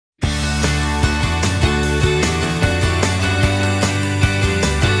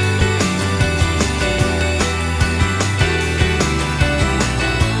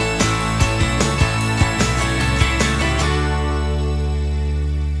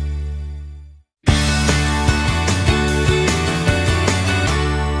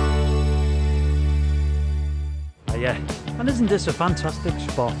this a fantastic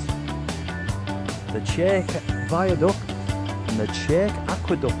spot. The Chirk Viaduct and the Chirk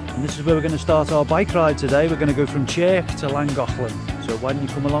Aqueduct. And this is where we're going to start our bike ride today. We're going to go from Chirk to Llangollen. So why don't you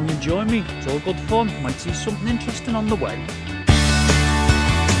come along and join me? It's all good fun. Might see something interesting on the way.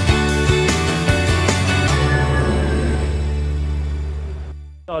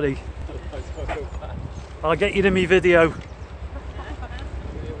 Sorry. I'll get you to me video.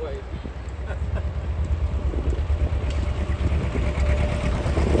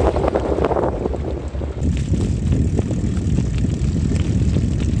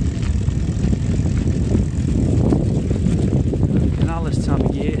 The canal this time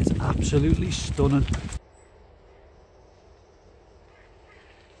of year is absolutely stunning.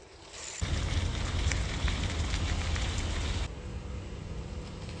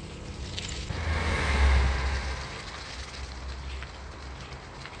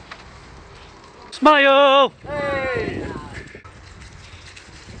 Smile! Hey!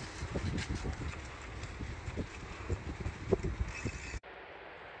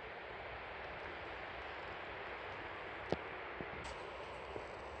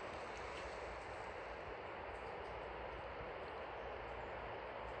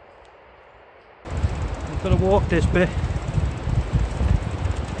 We've got to walk this bit.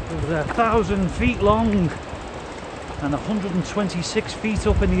 It was 1,000 feet long and 126 feet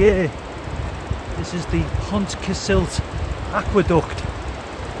up in the air. This is the Hunt-Kisilt Aqueduct.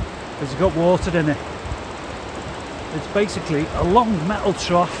 It's got water in it. It's basically a long metal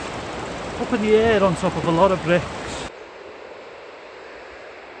trough up in the air on top of a lot of bricks.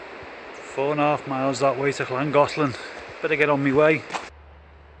 4.5 miles that way to Llangollen. Better get on my way.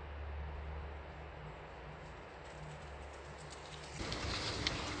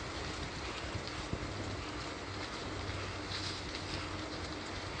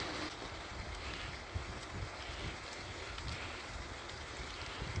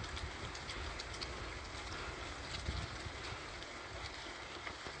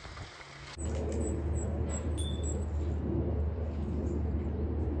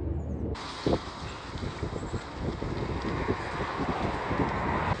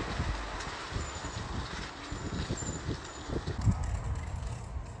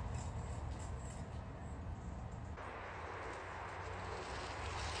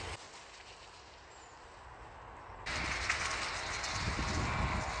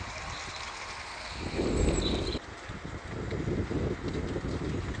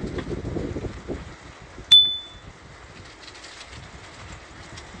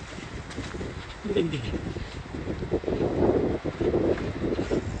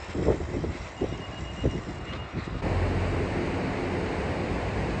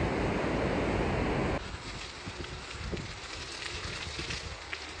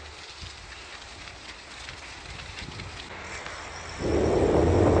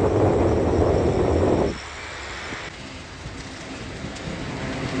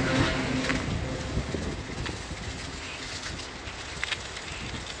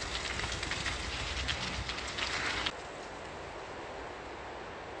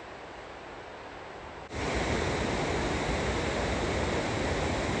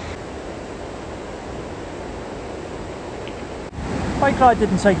 Bike ride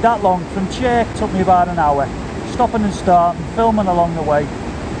didn't take that long. From Chirk took me about an hour, stopping and starting, filming along the way,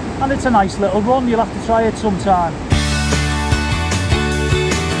 and it's a nice little run. You'll have to try it sometime.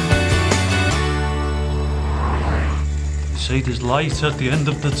 See, there's light at the end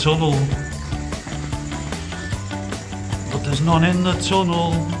of the tunnel, but there's none in the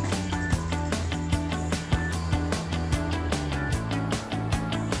tunnel.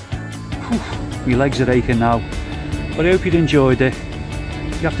 Whew, my legs are aching now, but I hope you'd enjoyed it.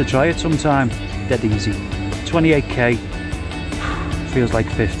 You have to try it sometime. Dead easy. 28k. Feels like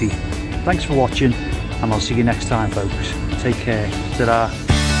 50. Thanks for watching, and I'll see you next time, folks. Take care. Ta-da.